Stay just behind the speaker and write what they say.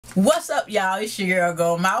What's up, y'all? It's your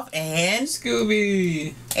girl Goldmouth and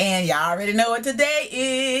Scooby. And y'all already know what today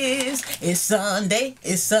is. It's Sunday.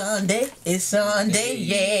 It's Sunday. It's Sunday.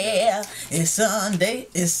 Yeah. It's Sunday.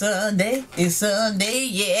 It's Sunday. It's Sunday.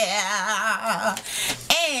 Yeah.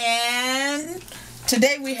 And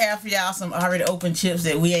today we have for y'all some already open chips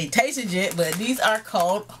that we ain't tasted yet, but these are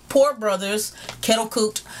called Poor Brothers Kettle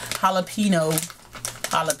Cooked Jalapeno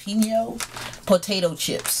potato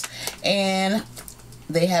chips. And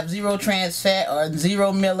they have 0 trans fat or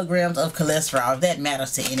 0 milligrams of cholesterol, if that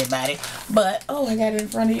matters to anybody. But oh, I got it in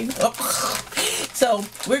front of you. Oh. So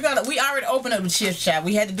we already opened up the chip shop.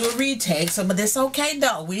 We had to do a retake, but that's okay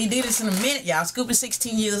though. We did this in a minute, y'all. Scoop is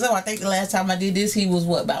 16 years old. I think the last time I did this, he was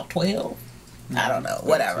what, about 12? I don't know. 13.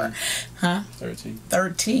 Whatever. Huh? 13.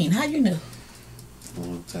 13. How you know? A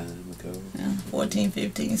long time ago. 14,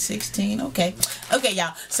 15, 16. Okay,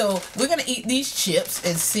 y'all. So we're gonna eat these chips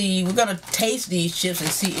and see. We're gonna taste these chips and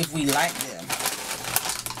see if we like them.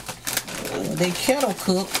 Oh, they kettle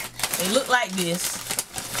cooked. They look like this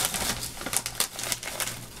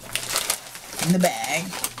in the bag.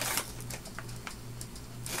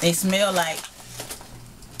 They smell like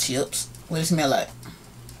chips. What do they smell like?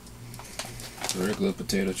 Regular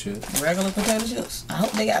potato chips. Regular potato chips. I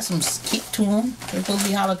hope they got some kick to them. They're supposed to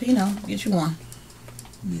be jalapeno. Get you one.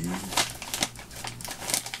 Yeah.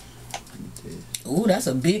 Ooh, that's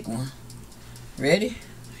a big one. Ready?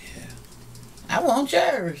 Yeah. I want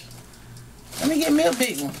yours. Let me get me a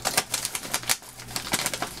big one.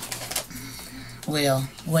 Well,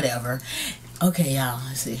 whatever. Okay, y'all.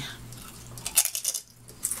 Let's see.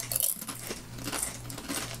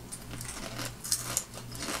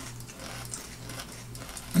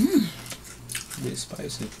 A bit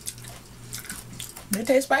spicy. They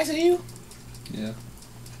taste spicy to you? Yeah.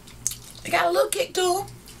 They got a little kick to them.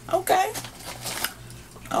 Okay.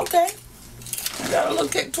 Okay. They got a little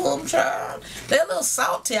kick to them, child. They're a little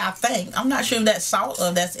salty, I think. I'm not sure if that's salt or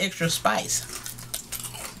if that's extra spice.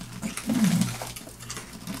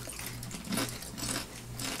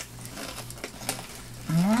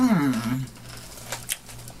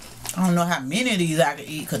 I don't know how many of these I could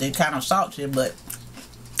eat because they're kind of salty, but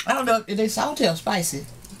I don't know if they're salty or spicy.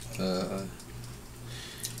 You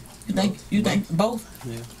think both?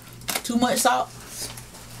 Yeah. Too much salt?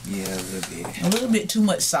 Yeah, a little bit. A little bit too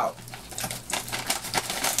much salt.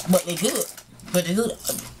 But they're good.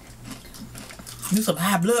 These some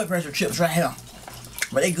high blood pressure chips right here.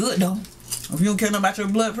 But they good though. If you don't care nothing about your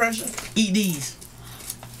blood pressure, eat these.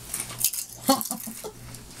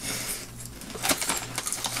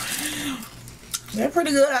 They're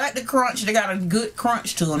pretty good. I like the crunch. They got a good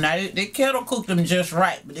crunch to them. Now, they kettle cooked them just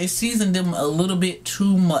right, but they seasoned them a little bit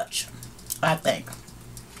too much, I think.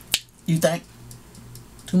 You think?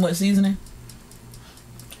 Too much seasoning?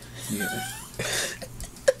 Yeah.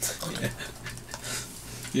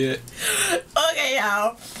 Yeah. Okay,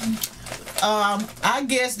 y'all. I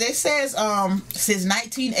guess they says since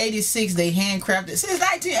 1986 they handcrafted. Since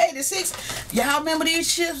 1986, y'all remember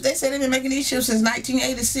these chips? They said they've been making these chips since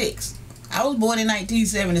 1986. I was born in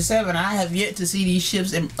 1977. I have yet to see these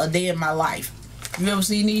chips in a day in my life. You ever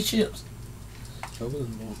seen these chips? I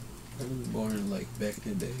wasn't born like back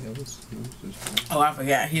in the day. I was just born. Oh, I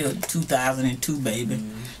forgot. Here, 2002, baby.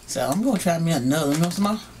 So I'm gonna try me another. You want some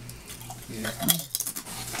more? Yeah.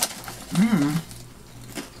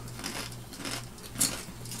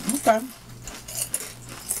 Okay.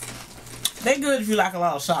 They good if you like a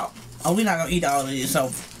lot of salt. Oh, we're not gonna eat all of these, so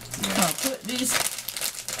I'm gonna put these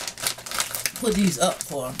up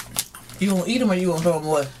for them. You gonna eat them or you gonna throw them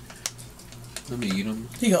away? Let me eat them.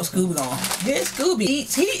 Here go Scooby going. Yeah, Scooby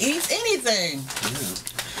eats. He eats anything.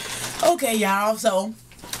 Yeah. Okay, y'all. So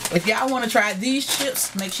if y'all want to try these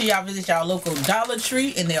chips, make sure y'all visit y'all local Dollar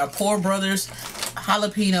Tree, and they are Poor Brothers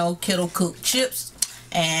Jalapeno Kettle Cooked Chips.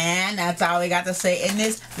 And that's all we got to say in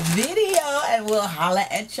this video, and we'll holla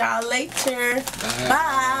at y'all later.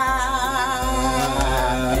 Bye.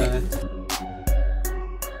 Bye.